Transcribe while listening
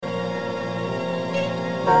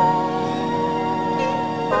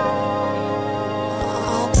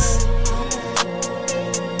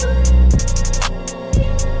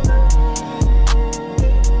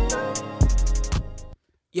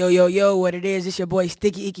Yo, what it is? It's your boy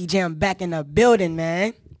Sticky Icky Jam back in the building,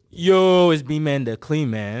 man. Yo, it's B-Man the Clean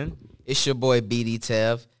Man. It's your boy BD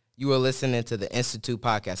Tev. You are listening to the Institute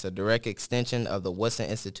Podcast, a direct extension of the Woodson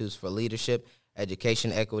Institutes for Leadership,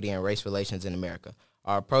 Education, Equity, and Race Relations in America.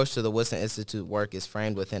 Our approach to the Woodson Institute work is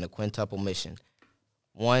framed within a quintuple mission.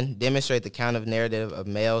 1, demonstrate the counter narrative of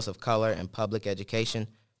males of color in public education.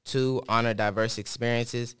 2, honor diverse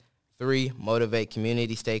experiences. 3, motivate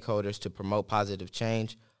community stakeholders to promote positive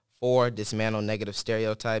change. 4, dismantle negative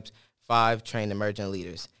stereotypes. 5, train emerging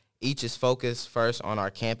leaders. Each is focused first on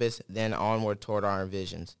our campus, then onward toward our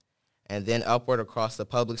visions, and then upward across the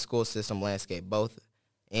public school system landscape, both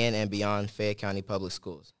in and beyond Fayette County Public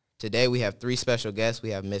Schools. Today we have 3 special guests.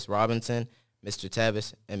 We have Ms. Robinson, Mr.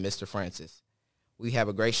 Tevis, and Mr. Francis. We have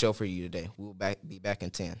a great show for you today. We will be back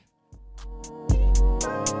in 10.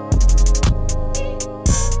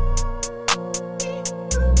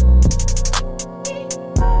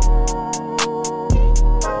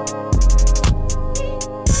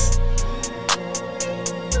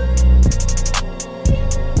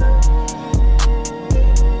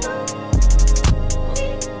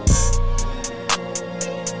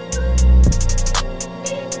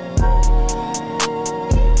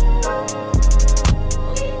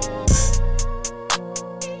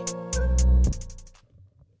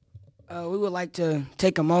 We would like to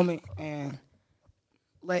take a moment and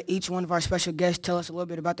let each one of our special guests tell us a little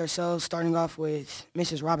bit about themselves, starting off with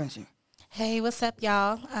Mrs. Robinson. Hey, what's up,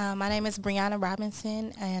 y'all? My name is Brianna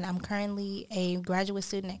Robinson, and I'm currently a graduate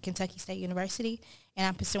student at Kentucky State University, and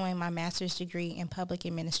I'm pursuing my master's degree in public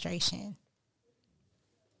administration.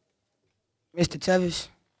 Mr. Tevis.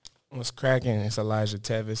 What's cracking? It's Elijah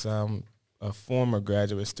Tevis. I'm a former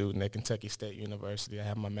graduate student at Kentucky State University. I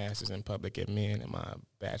have my master's in public admin and my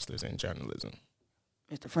bachelor's in journalism.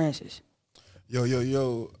 Mr. Francis.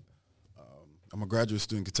 Yo. I'm a graduate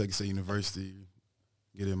student at Kentucky State University,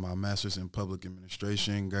 getting my master's in public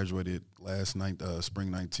administration, graduated last night, spring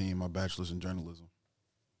 19, my bachelor's in journalism.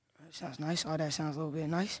 That sounds nice. All that sounds a little bit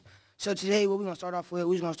nice. So today what we're going to start off with,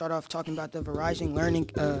 we're going to start off talking about the Verizon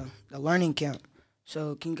learning camp.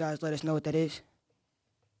 So can you guys let us know what that is?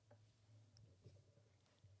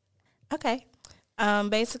 Okay.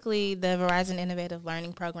 Basically, the Verizon Innovative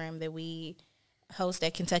Learning Program that we host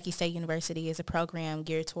at Kentucky State University is a program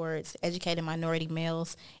geared towards educating minority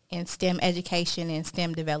males in STEM education and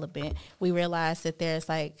STEM development. We realize that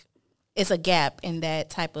it's a gap in that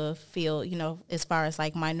type of field, as far as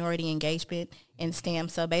minority engagement in STEM.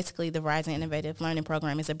 So basically, the Verizon Innovative Learning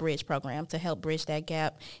Program is a bridge program to help bridge that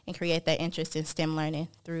gap and create that interest in STEM learning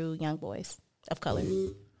through young boys of color.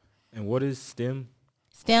 And what is STEM?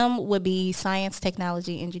 STEM would be science,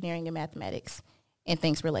 technology, engineering, and mathematics, and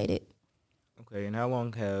things related. Okay, and how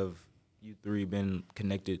long have you 3 been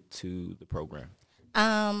connected to the program?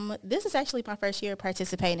 This is actually my first year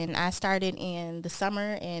participating. I started in the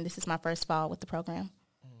summer, and this is my first fall with the program.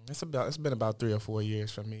 It's been about 3 or 4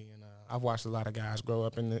 years for me, and I've watched a lot of guys grow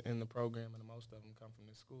up in the program, and most of them come from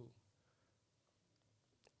this school.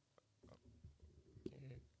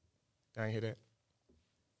 I ain't hear that.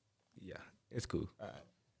 Yeah, it's cool. All right.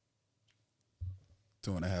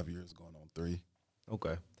 2.5 years going on 3.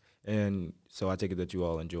 Okay. And so I take it that you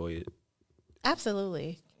all enjoy it.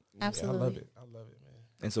 Absolutely. Absolutely. Yeah, I love it, man.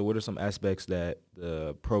 And so what are some aspects that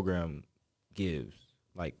the program gives?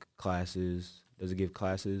 Like classes? Does it give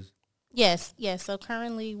classes? Yes. So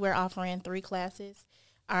currently we're offering 3 classes.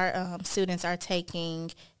 Our students are taking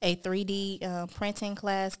a 3D printing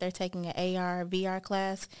class. They're taking an AR, VR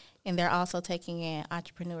class, and they're also taking an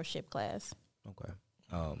entrepreneurship class. Okay.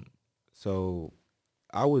 So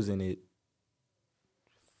I was in it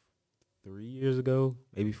 3 years ago,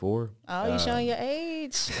 maybe 4. Oh, you showing your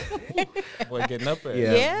age. Boy, getting up there.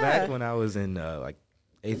 Yeah, back when I was in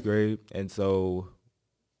 8th grade, and so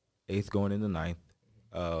 8th going into 9th.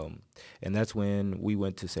 And that's when we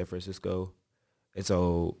went to San Francisco. And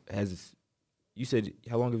so you said,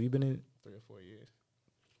 how long have you been in it? 3 or 4 years.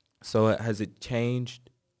 So has it changed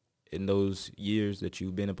in those years that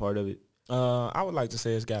you've been a part of it? I would like to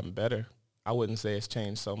say it's gotten better. I wouldn't say it's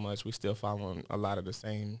changed so much. We still following a lot of the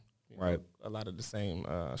same, a lot of the same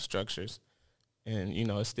structures, and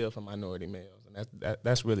it's still for minority males, and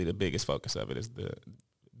that's really the biggest focus of it is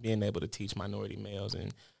being able to teach minority males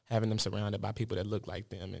and having them surrounded by people that look like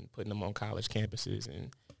them and putting them on college campuses and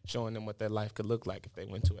showing them what their life could look like if they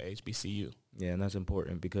went to a HBCU. Yeah, and that's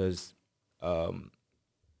important because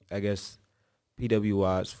I guess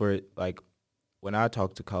PWIs for it, when I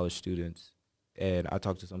talk to college students, and I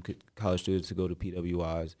talk to some college students to go to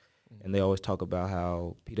PWIs, and they always talk about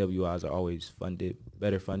how PWIs are always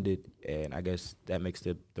better funded, and I guess that makes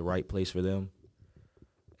the right place for them.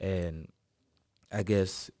 And I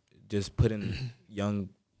guess just putting young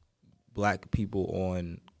black people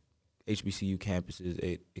on HBCU campuses,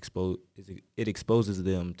 it exposes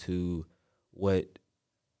them to what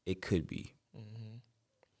it could be.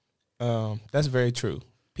 That's very true.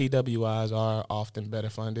 PWIs are often better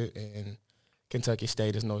funded, and Kentucky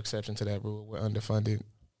State is no exception to that rule. We're underfunded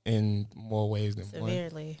in more ways than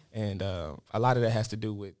severely. One. And a lot of that has to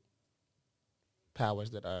do with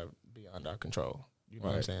powers that are beyond our control. You know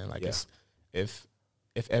what I'm saying? Like, if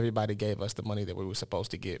everybody gave us the money that we were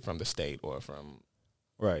supposed to get from the state or from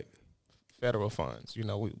federal funds, you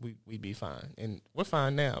know, we'd be fine. And we're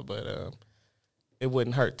fine now, but it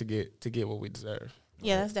wouldn't hurt to get what we deserve.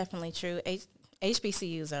 Yeah, that's definitely true.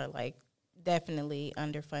 HBCUs are like definitely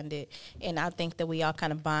underfunded, and I think that we all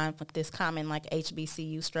kind of bond with this common like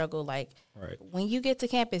HBCU struggle. Like when you get to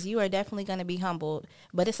campus, you are definitely going to be humbled,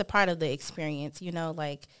 but it's a part of the experience. You know,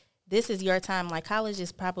 like this is your time. Like college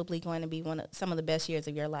is probably going to be some of the best years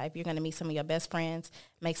of your life. You're going to meet some of your best friends,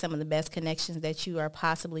 make some of the best connections that you are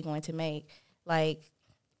possibly going to make. Like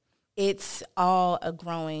it's all a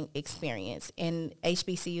growing experience, and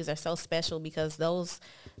HBCUs are so special because those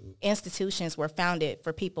institutions were founded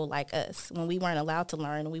for people like us. When we weren't allowed to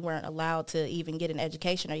learn, we weren't allowed to even get an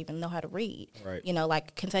education or even know how to read. You know,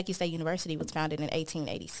 like Kentucky State University was founded in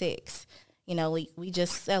 1886. You know, we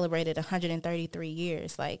just celebrated 133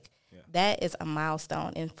 years. Like that is a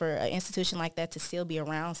milestone, and for an institution like that to still be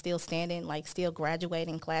around, still standing, like still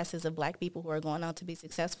graduating classes of black people who are going on to be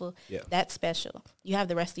successful, that's special. You have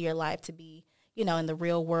the rest of your life to be, you know, in the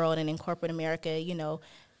real world and in corporate America, you know,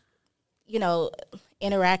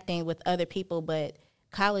 interacting with other people, but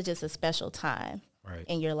college is a special time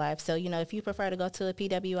in your life. So, you know, if you prefer to go to a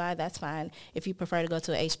PWI, that's fine. If you prefer to go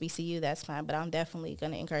to a HBCU, that's fine. But I'm definitely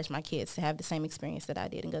going to encourage my kids to have the same experience that I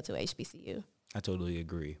did and go to a HBCU. I totally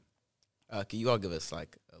agree. Can you all give us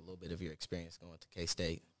like a little bit of your experience going to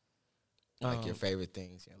K-State? Like your favorite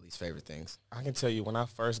things, your least favorite things? I can tell you when I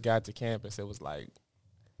first got to campus, it was like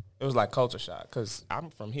culture shock because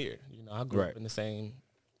I'm from here. You know, I grew up in the same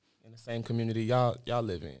community y'all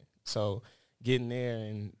live in. So getting there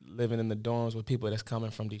and living in the dorms with people that's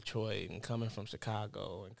coming from Detroit and coming from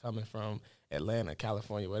Chicago and coming from Atlanta,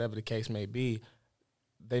 California, whatever the case may be,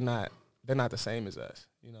 they're not the same as us.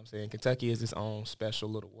 You know what I'm saying? Kentucky is its own special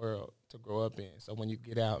little world to grow up in. So when you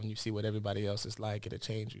get out and you see what everybody else is like, it'll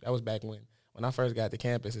change you. That was back when I first got to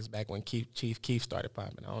campus. It's back when Chief Keef started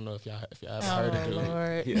popping. I don't know if y'all ever heard of it.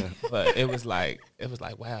 Lord. Yeah, but it was like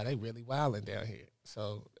wow, they really wilding down here.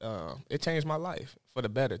 So it changed my life for the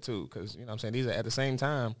better too, because you know what I'm saying, these are at the same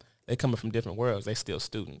time they coming from different worlds. They still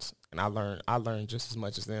students, and I learned just as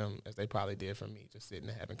much as them as they probably did from me, just sitting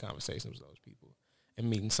and having conversations with those people and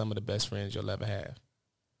meeting some of the best friends you'll ever have.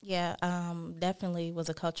 Yeah, definitely was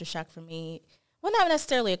a culture shock for me. Well, not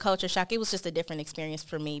necessarily a culture shock. It was just a different experience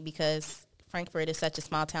for me because Frankfort is such a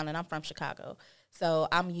small town, and I'm from Chicago. So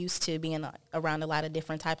I'm used to being around a lot of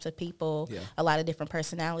different types of people, a lot of different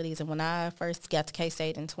personalities. And when I first got to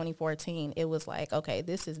K-State in 2014, it was like, okay,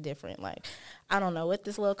 this is different. Like, I don't know what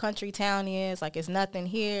this little country town is. Like, it's nothing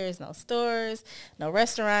here. There's no stores, no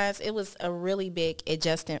restaurants. It was a really big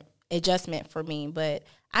adjustment for me, but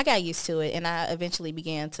I got used to it, and I eventually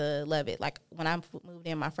began to love it. Like, when I moved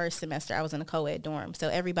in my first semester, I was in a co-ed dorm. So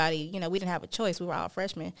everybody, you know, we didn't have a choice. We were all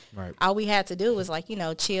freshmen. Right. All we had to do was, like, you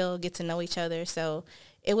know, chill, get to know each other. So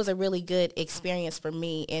it was a really good experience for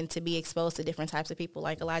me, and to be exposed to different types of people.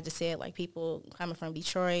 Like Elijah said, like people coming from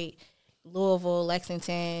Detroit, Louisville,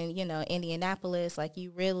 Lexington, you know, Indianapolis. Like,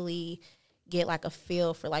 you really get like a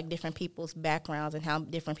feel for like different people's backgrounds and how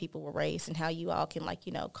different people were raised and how you all can, like,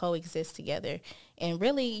 you know, coexist together and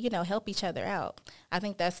really, you know, help each other out. I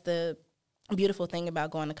think that's the beautiful thing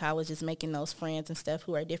about going to college, is making those friends and stuff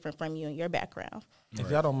who are different from you and your background.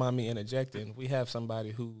 If y'all don't mind me interjecting, we have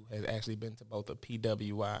somebody who has actually been to both a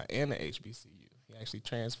PWI and a HBCU. He actually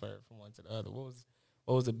transferred from one to the other. What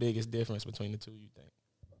was the biggest difference between the two, you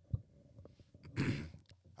think?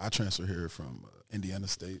 I transferred here from Indiana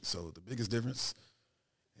State, so the biggest difference,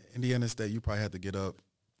 Indiana State, you probably had to get up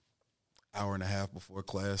hour and a half before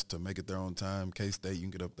class to make it there on time. K-State, you can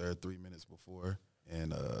get up there 3 minutes before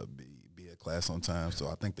and be at class on time. So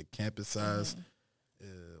I think the campus size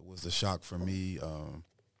was a shock for me.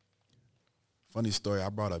 Funny story, I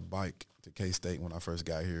brought a bike to K-State when I first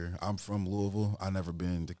got here. I'm from Louisville. I never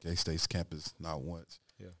been to K-State's campus, not once.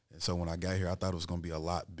 Yeah. And so when I got here, I thought it was going to be a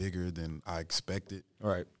lot bigger than I expected.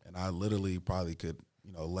 Right. And I literally probably could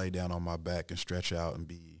lay down on my back and stretch out and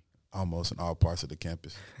be almost in all parts of the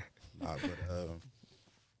campus. But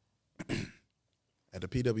at the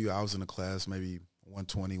PW, I was in a class maybe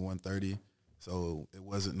 120, 130. So it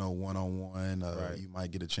wasn't no one-on-one. Right. You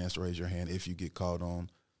might get a chance to raise your hand if you get called on.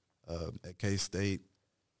 At K-State,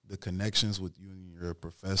 the connections with you and your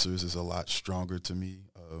professors is a lot stronger to me.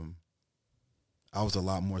 I was a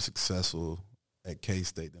lot more successful at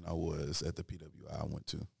K-State than I was at the PWI I went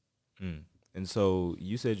to. Mm. And so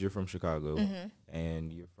you said you're from Chicago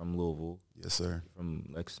and you're from Louisville. Yes, sir. From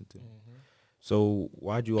Lexington. So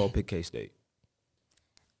why'd you all pick K-State?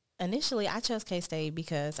 Initially, I chose K-State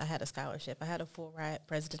because I had a scholarship. I had a full ride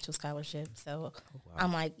presidential scholarship. So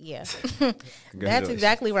I'm like, yeah, that's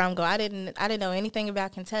exactly where I'm going. I didn't know anything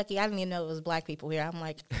about Kentucky. I didn't even know it was black people here. I'm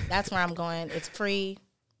like, that's where I'm going. It's free.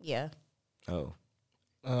 Yeah. Oh.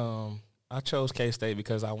 I chose K-State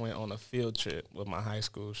because I went on a field trip with my high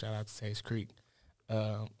school. Shout out to Taste Creek.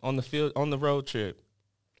 On the road trip,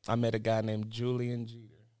 I met a guy named Julian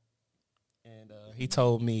Jeter, and he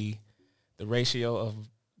told me the ratio of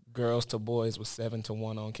girls to boys was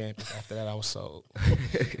 7-1 on campus. After that, I was sold.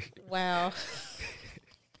 Wow.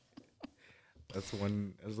 That's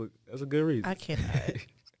a good reason. I cannot.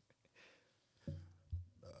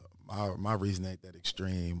 My reason ain't that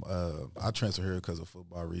extreme. I transferred here because of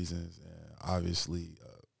football reasons, and obviously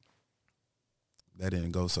that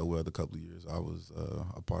didn't go so well the couple of years I was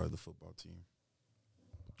a part of the football team.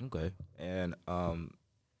 Okay. And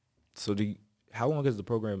so how long has the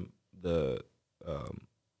program, the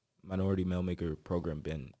Minority Mail Maker program,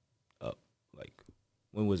 been up? Like,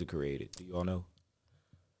 when was it created? Do you all know?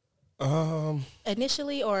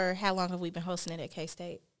 Initially, or how long have we been hosting it at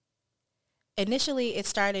K-State? Initially, it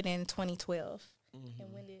started in 2012. Mm-hmm.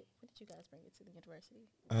 And when did you guys bring it to the university?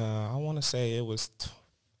 I want to say it was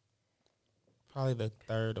probably the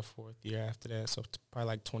third or fourth year after that, so probably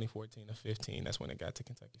like 2014 or 15. That's when it got to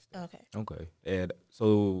Kentucky State. Okay. And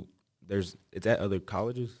so it's at other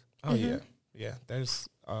colleges? Oh, yeah. There's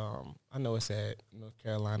I know it's at North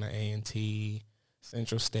Carolina A&T,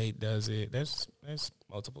 Central State does it. There's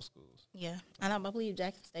multiple schools. Yeah, and I believe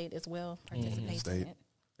Jackson State as well participates in it.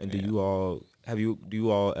 And do you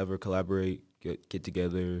all ever collaborate, get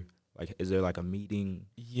together? Like, is there like a meeting?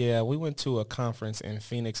 Yeah, we went to a conference in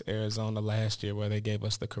Phoenix, Arizona last year where they gave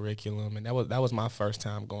us the curriculum, and that was my first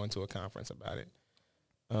time going to a conference about it.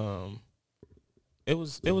 It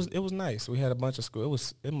was nice. We had a bunch of school.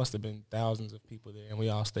 It must have been thousands of people there, and we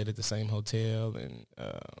all stayed at the same hotel, and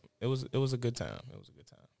it was a good time. It was a good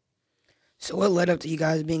time. So what led up to you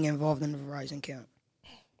guys being involved in the Verizon camp?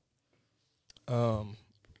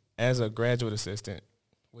 As a graduate assistant,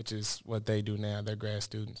 which is what they do now, they're grad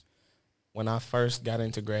students. When I first got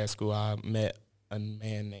into grad school, I met a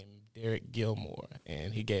man named Derek Gilmore,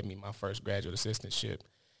 and he gave me my first graduate assistantship.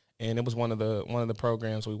 And it was one of the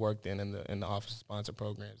programs we worked in the office sponsor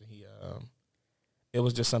programs. And it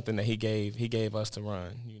was just something that he gave us to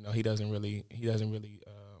run. He doesn't really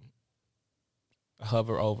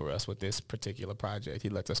hover over us with this particular project. He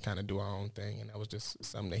lets us kind of do our own thing, and that was just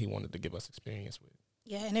something that he wanted to give us experience with.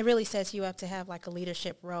 Yeah, and it really sets you up to have like a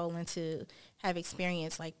leadership role and to have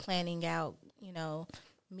experience like planning out,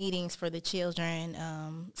 meetings for the children,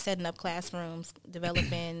 setting up classrooms,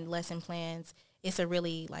 developing lesson plans. It's a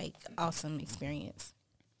really like awesome experience.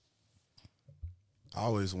 I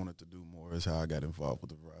always wanted to do more is how I got involved with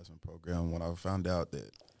the Verizon program. When I found out that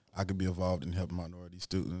I could be involved in helping minority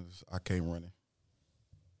students, I came running.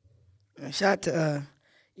 Shout out to,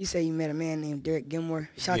 you say you met a man named Derek Gilmore.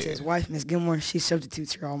 Shout out to his wife, Miss Gilmore. She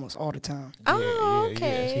substitutes here almost all the time.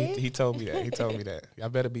 Okay. He told me that. Y'all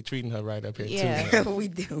better be treating her right up here, too. We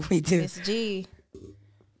do. Miss G.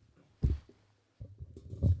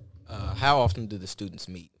 How often do the students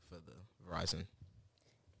meet for the Verizon?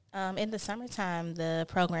 In the summertime, the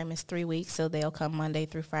program is 3 weeks, so they'll come Monday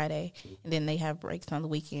through Friday, and then they have breaks on the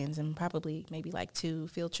weekends and probably maybe like 2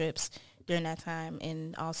 field trips during that time.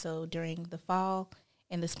 And also during the fall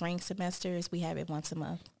and the spring semesters, we have it once a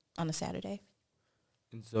month on a Saturday.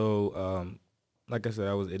 And so, like I said,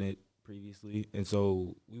 I was in it previously, and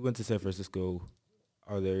so we went to San Francisco.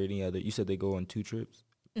 Are there any other? You said they go on 2 trips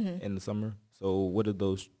in the summer. So what are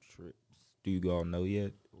those trips? Do you all know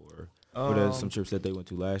yet, or what are some trips that they went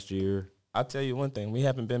to last year? I'll tell you one thing: we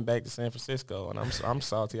haven't been back to San Francisco, and I'm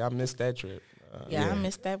salty. I missed that trip. I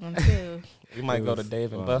missed that one too. We might go to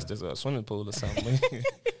Dave and Buster's or a swimming pool or something.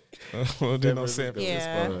 We'll do no San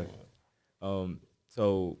Francisco. Yeah.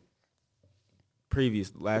 So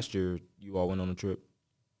last year, you all went on a trip.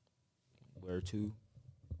 Where to?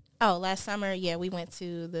 Oh, last summer, we went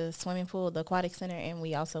to the swimming pool, the aquatic center, and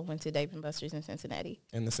we also went to Dave & Buster's in Cincinnati.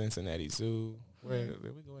 And the Cincinnati Zoo. Where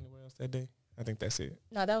did we go anywhere else that day? I think that's it.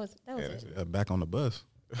 No, that was Yeah, that's it. it. Back on the bus.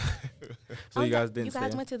 So you guys didn't You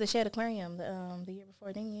guys stay? went to the Shed Aquarium the year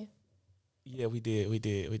before, didn't you? Yeah, we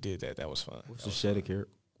did that. That was fun. What's That the was shed fun. of care?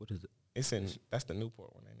 What is it? It's in that's the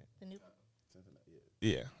Newport one, ain't it? The new.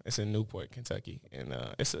 Yeah, it's in Newport, Kentucky, and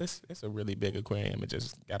it's a really big aquarium. It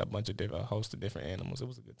just got a host of different animals. It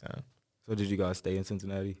was a good time. So did you guys stay in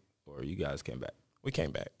Cincinnati, or you guys came back We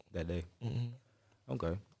came back. that day? Mm-hmm.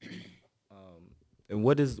 Okay. And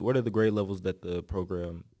what are the grade levels that the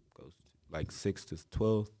program goes to? Like 6 to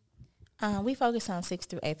 12? We focus on 6th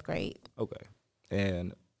through 8th grade. Okay.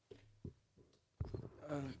 And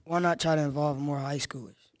Why not try to involve more high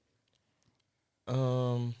schoolers?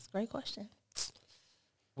 It's a great question.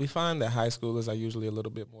 We find that high schoolers are usually a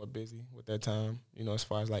little bit more busy with their time, as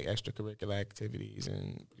far as like extracurricular activities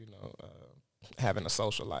and, having a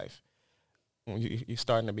social life. When you're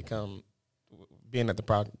starting to become, being that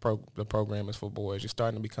the program is for boys, you're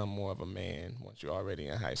starting to become more of a man once you're already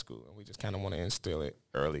in high school. And we just kind of want to instill it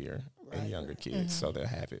earlier in younger kids so they'll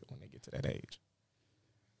have it when they get to that age.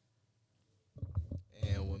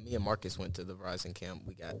 And when me and Marcus went to the Verizon camp,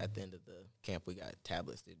 we got at the end of the camp we got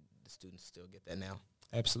tablets. Did the students still get that now?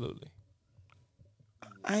 Absolutely.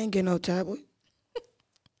 I ain't get no tablet.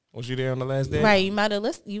 Was you there on the last day? Right, you might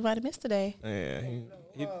have missed today. Yeah, he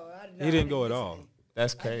didn't go at all.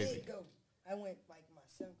 that's I crazy. did go. I went like my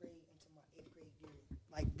 7th grade into my 8th grade year.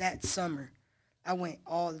 Like that summer, I went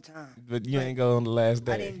all the time. But you ain't go on the last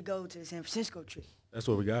day. I didn't go to the San Francisco trip. That's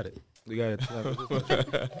where we got it. We got it.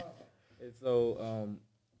 And so,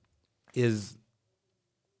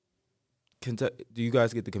 do you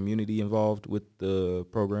guys get the community involved with the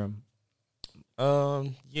program?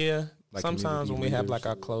 Yeah. Like Sometimes community when we have leaders? like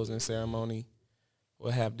our closing ceremony,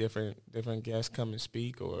 we'll have different guests come and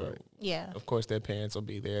speak, or Yeah. of course their parents will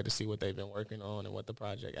be there to see what they've been working on and what the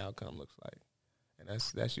project outcome looks like. And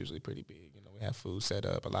that's usually pretty big. We have food set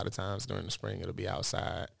up. A lot of times during the spring it'll be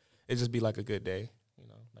outside. It'll just be like a good day,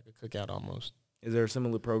 like a cookout almost. Is there a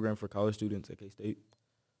similar program for college students at K-State?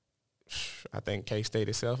 I think K-State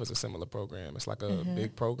itself is a similar program. It's like a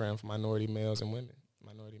big program for minority males and women,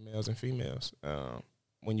 minority males and females.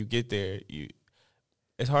 When you get there,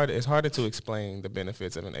 it's harder to explain the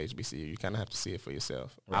benefits of an HBCU. You kind of have to see it for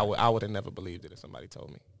yourself. Right. I would have never believed it if somebody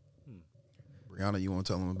told me. Brianna, you want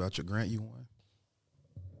to tell them about your grant you won?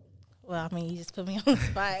 Well, I mean, you just put me on the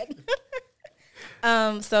spot.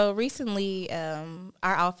 So recently, our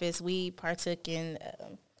office, we partook in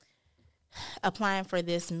applying for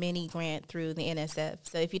this mini grant through the NSF.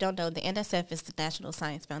 So if you don't know, the NSF is the National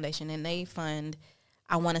Science Foundation, and they fund,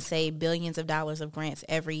 I want to say, billions of dollars of grants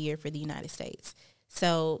every year for the United States.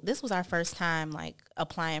 So this was our first time, like,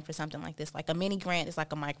 applying for something like this. Like, a mini grant is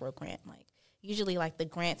like a micro grant. Like, usually, like, the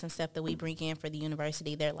grants and stuff that we bring in for the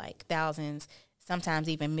university, they're like thousands, sometimes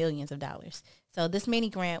even millions of dollars. So this mini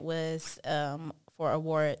grant was for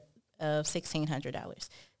award of $1,600.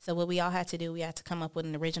 So what we all had to do, we had to come up with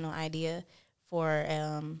an original idea for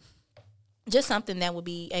just something that would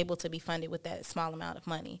be able to be funded with that small amount of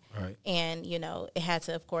money. Right. And, it had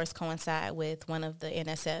to, of course, coincide with one of the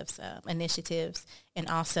NSF's initiatives and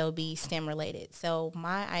also be STEM related. So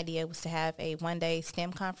my idea was to have a one-day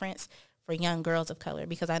STEM conference for young girls of color,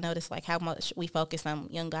 because I noticed like how much we focus on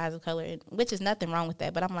young guys of color, which is nothing wrong with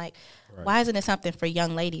that. But I'm like, why isn't it something for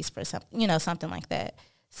young ladies for something like that?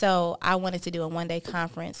 So I wanted to do a one-day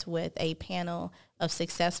conference with a panel of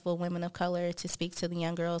successful women of color to speak to the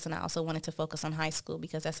young girls. And I also wanted to focus on high school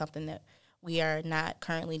because that's something that we are not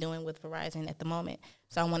currently doing with Verizon at the moment.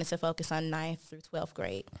 So I wanted to focus on 9th through 12th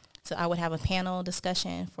grade. So I would have a panel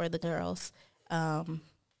discussion for the girls, a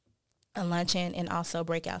luncheon, and also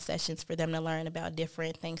breakout sessions for them to learn about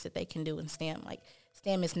different things that they can do in STEM. Like,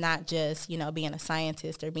 STEM is not just, being a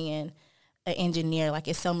scientist or being an engineer. Like,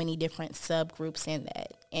 it's so many different subgroups in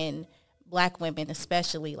that. And Black women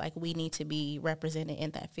especially, like, we need to be represented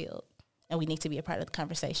in that field, and we need to be a part of the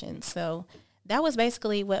conversation. So that was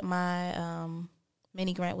basically what my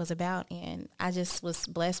mini grant was about, and I just was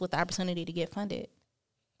blessed with the opportunity to get funded.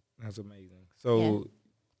 That's amazing. So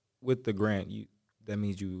with the grant, that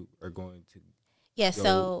means you are going to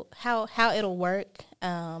So how it'll work,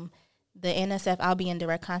 the NSF, I'll be in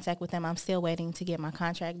direct contact with them. I'm still waiting to get my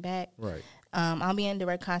contract back. Right. I'll be in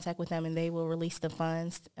direct contact with them, and they will release the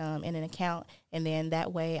funds in an account, and then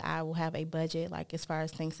that way I will have a budget, like, as far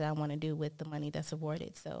as things that I want to do with the money that's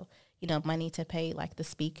awarded. So, money to pay, like, the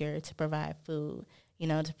speaker, to provide food,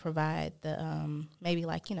 to provide the maybe,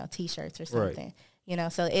 like, T-shirts or something.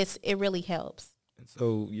 Right. So it really helps. And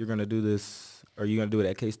so you're going to do this, are you going to do it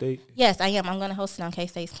at K-State? Yes, I am. I'm going to host it on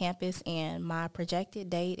K-State's campus, and my projected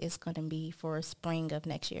date is going to be for spring of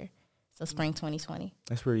next year. So spring 2020.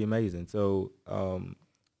 That's pretty amazing. So, and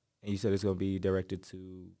you said it's going to be directed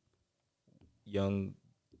to young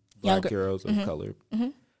Black girls of color. Mm-hmm.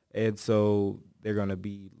 And so they're going to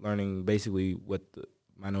be learning basically what the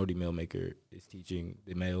minority mail maker is teaching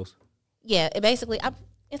the males. Yeah, it's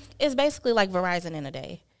basically like Verizon in a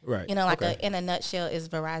day. Right. You know, like in a nutshell, is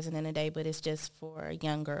Verizon in a day, but it's just for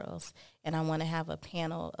young girls. And I want to have a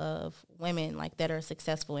panel of women like that are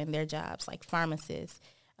successful in their jobs, like pharmacists,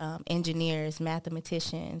 engineers,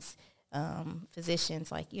 mathematicians,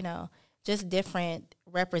 physicians, like, you know, just different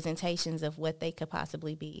representations of what they could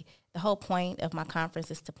possibly be. The whole point of my conference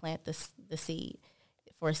is to plant the seed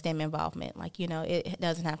for STEM involvement. Like, you know, it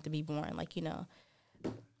doesn't have to be born. Like, you know,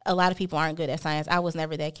 a lot of people aren't good at science. I was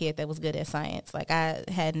never that kid that was good at science. Like, I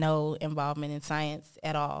had no involvement in science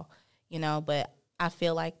at all, you know, but I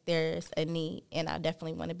feel like there's a need, and I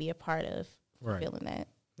definitely want to be a part of fulfilling that.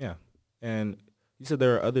 Yeah. And you said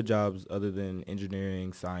there are other jobs other than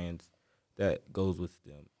engineering, science, that goes with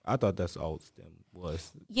STEM. I thought that's all STEM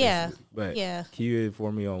was. Yeah. But yeah. Can you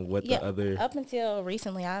inform me on what the other... Up until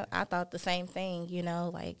recently, I thought the same thing, you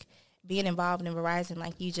know, like being involved in Verizon,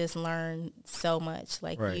 like you just learn so much.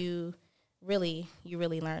 Like you really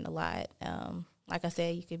learn a lot. Like I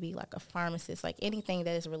said, you could be like a pharmacist, like anything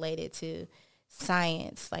that is related to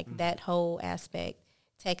science, like that whole aspect,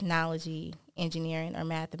 technology, engineering, or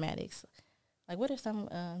mathematics. Like, what are some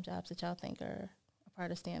jobs that y'all think are a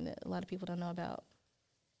part of STEM that a lot of people don't know about?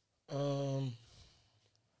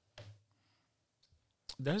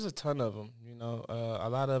 There's a ton of them, you know. A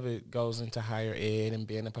lot of it goes into higher ed and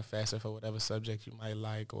being a professor for whatever subject you might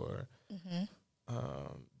like, or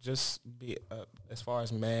just be, as far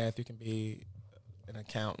as math, you can be an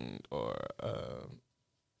accountant or,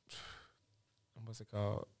 what's it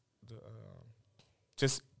called?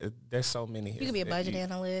 There's so many. You could be a budget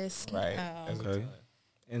analyst. Right. Okay.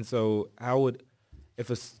 And so if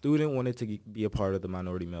a student wanted to be a part of the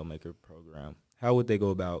Minority Mail Maker program, how would they go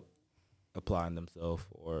about applying themselves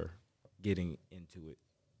or getting into it?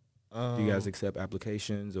 Do you guys accept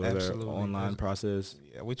applications or their online process?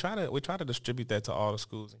 Yeah, we try to distribute that to all the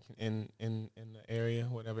schools in the area,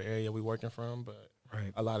 whatever area we're working from. But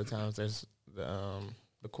a lot of times there's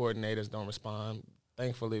the coordinators don't respond.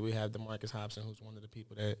 Thankfully, we have the Marcus Hobson, who's one of the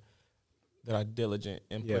people that are diligent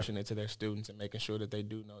in pushing it to their students and making sure that they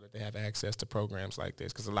do know that they have access to programs like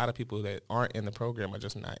this. Because a lot of people that aren't in the program are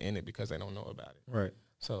just not in it because they don't know about it. Right.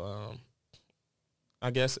 So I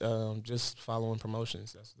guess just following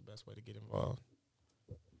promotions, that's the best way to get involved.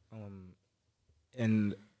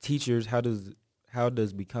 And teachers, how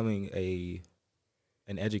does becoming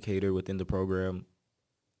an educator within the program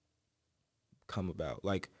come about?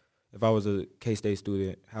 Like, if I was a K-State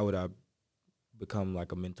student, how would I become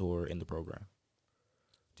like a mentor in the program?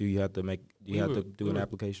 Do you have to do an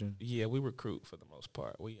application? Yeah, we recruit for the most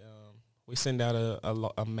part. We send out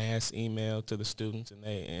a mass email to the students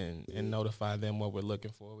and notify them what we're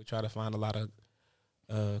looking for. We try to find a lot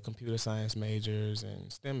of computer science majors and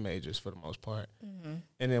STEM majors for the most part. Mm-hmm.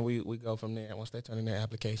 And then we go from there. Once they turn in their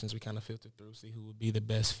applications, we kind of filter through, see who would be the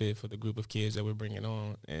best fit for the group of kids that we're bringing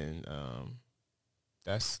on, and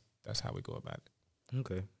that's how we go about it.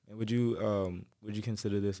 Okay. And would you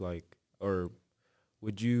consider this like, or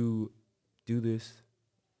would you do this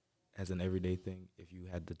as an everyday thing if you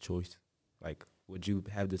had the choice? Like, would you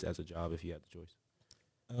have this as a job if you had the choice?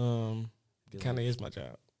 It kind of is my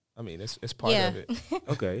job. I mean, it's part of it.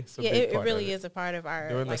 Okay. It really is a part of our,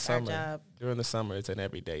 our job. During the summer, it's an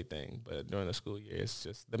everyday thing. But during the school year, it's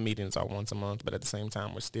just the meetings are once a month. But at the same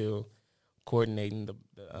time, we're still coordinating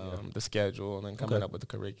the schedule and coming up with the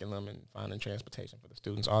curriculum and finding transportation for the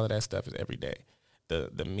students. All of that stuff is every day.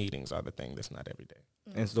 The meetings are the thing that's not every day.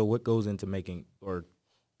 Mm-hmm. And so what goes into making or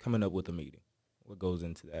coming up with a meeting? What goes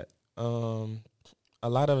into that? A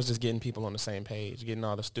lot of it's just getting people on the same page, getting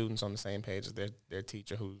all the students on the same page as their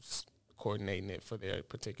teacher who's coordinating it for their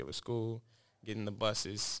particular school, getting the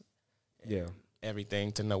buses,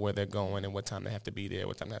 everything to know where they're going and what time they have to be there,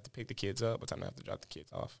 what time they have to pick the kids up, what time they have to drop the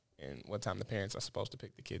kids off, and what time the parents are supposed to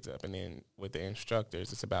pick the kids up. And then with the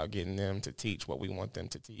instructors, it's about getting them to teach what we want them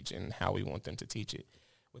to teach and how we want them to teach it.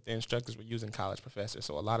 With the instructors, we're using college professors,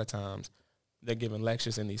 so a lot of times they're giving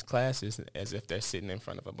lectures in these classes as if they're sitting in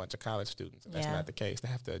front of a bunch of college students. And that's not the case. They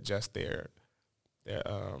have to adjust their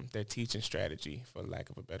teaching strategy, for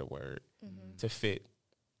lack of a better word, to fit,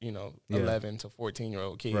 11 to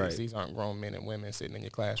 14-year-old kids. Right. These aren't grown men and women sitting in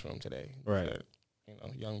your classroom today. Right. They're,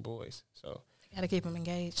 young boys. So you got to keep them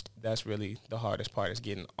engaged. That's really the hardest part, is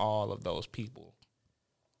getting all of those people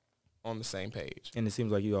on the same page. And it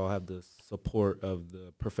seems like you all have the support of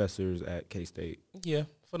the professors at K-State. Yeah,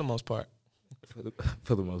 for the most part. For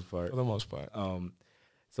the most part. For the most part.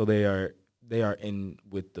 So they are in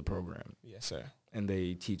with the program. Yes, sir. And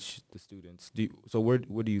they teach the students. So where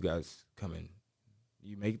do you guys come in?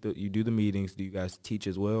 You do the meetings. Do you guys teach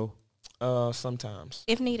as well? Sometimes.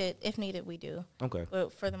 If needed, we do. Okay.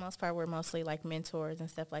 But for the most part, we're mostly like mentors and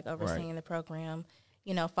stuff, like overseeing the program,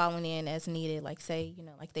 following in as needed. Like say,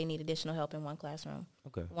 like they need additional help in one classroom.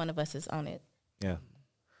 Okay. One of us is on it. Yeah.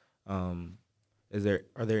 Are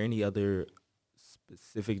there any other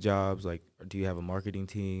specific jobs? Like, do you have a marketing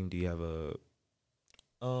team? Do you have a...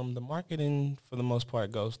 The marketing, for the most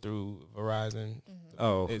part, goes through Verizon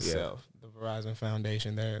itself. Yeah. The Verizon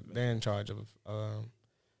Foundation, they're in charge of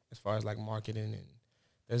as far as like marketing.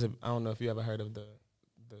 And I don't know if you ever heard of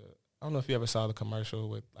I don't know if you ever saw the commercial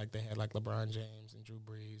with like they had like LeBron James and Drew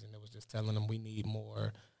Brees, and it was just telling them we need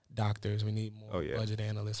more doctors, we need more budget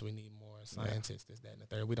analysts, we need more scientists, this, that, and the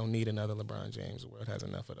third. We don't need another LeBron James. The world has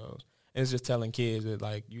enough of those. And it's just telling kids that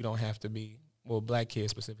like you don't have to be, well, black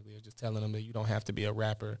kids specifically, it's just telling them that you don't have to be a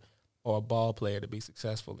rapper or a ball player to be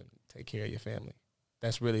successful and take care of your family.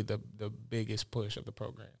 That's really the biggest push of the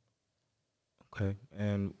program. Okay.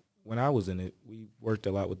 And when I was in it, we worked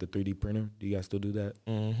a lot with the 3D printer. Do you guys still do that?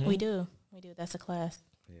 Mm-hmm. We do. That's a class.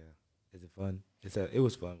 Yeah. Is it fun? It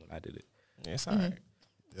was fun when I did it. Yeah, it's all right.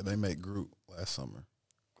 Yeah, they made Groot last summer.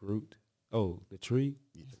 Groot? Oh, the tree?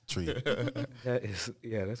 Yeah, tree.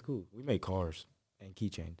 That's cool. We made cars and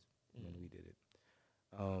keychains when we did it.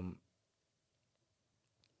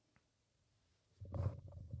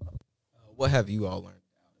 What have you all learned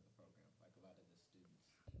out of the program? Like a lot of the students,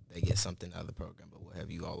 they get something out of the program, but what have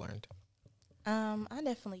you all learned? I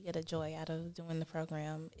definitely get a joy out of doing the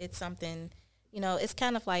program. It's something, it's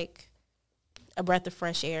kind of like a breath of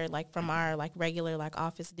fresh air, like from our like regular like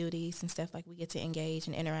office duties and stuff. Like we get to engage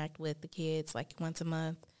and interact with the kids like once a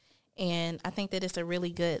month, and I think that it's a really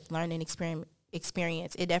good learning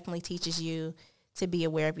experience. It definitely teaches you to be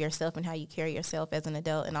aware of yourself and how you carry yourself as an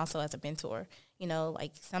adult and also as a mentor.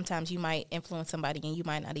 Like sometimes you might influence somebody and you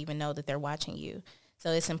might not even know that they're watching you. So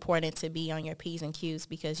it's important to be on your P's and Q's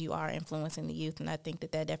because you are influencing the youth, and I think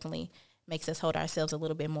that definitely makes us hold ourselves a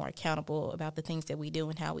little bit more accountable about the things that we do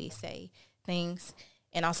and how we say things,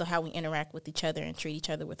 and also how we interact with each other and treat each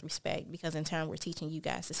other with respect, because in turn we're teaching you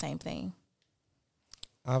guys the same thing.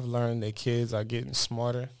 I've learned that kids are getting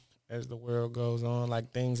smarter as the world goes on,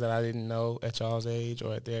 like things that I didn't know at y'all's age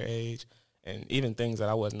or at their age, and even things that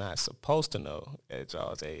I was not supposed to know at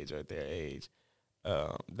y'all's age or at their age.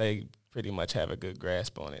 They pretty much have a good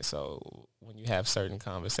grasp on it. So when you have certain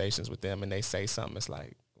conversations with them and they say something, it's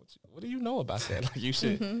like, what do you know about that? Like you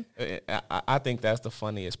should. Mm-hmm. I think that's the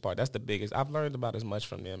funniest part. That's the biggest. I've learned about as much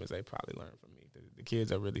from them as they probably learned from me. The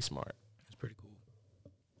kids are really smart. That's pretty cool.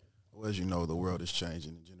 Well, as you know, the world is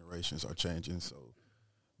changing and generations are changing. So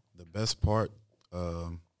the best part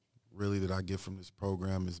really that I get from this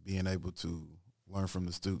program is being able to learn from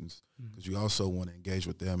the students, because you also want to engage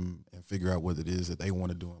with them and figure out what it is that they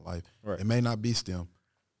want to do in life. Right. It may not be STEM,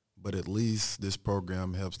 but at least this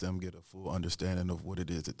program helps them get a full understanding of what it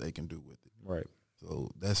is that they can do with it. Right.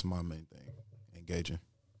 So that's my main thing, engaging.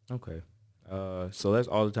 Okay. So that's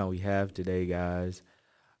all the time we have today, guys.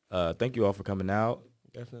 Thank you all for coming out.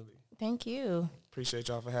 Definitely. Thank you. Appreciate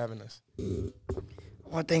y'all for having us. I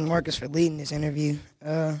want to thank Marcus for leading this interview.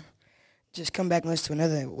 Just come back and listen to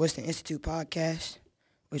another Woodson Institute podcast,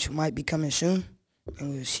 which might be coming soon.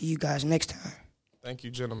 And we'll see you guys next time. Thank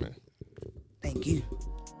you, gentlemen. Thank you.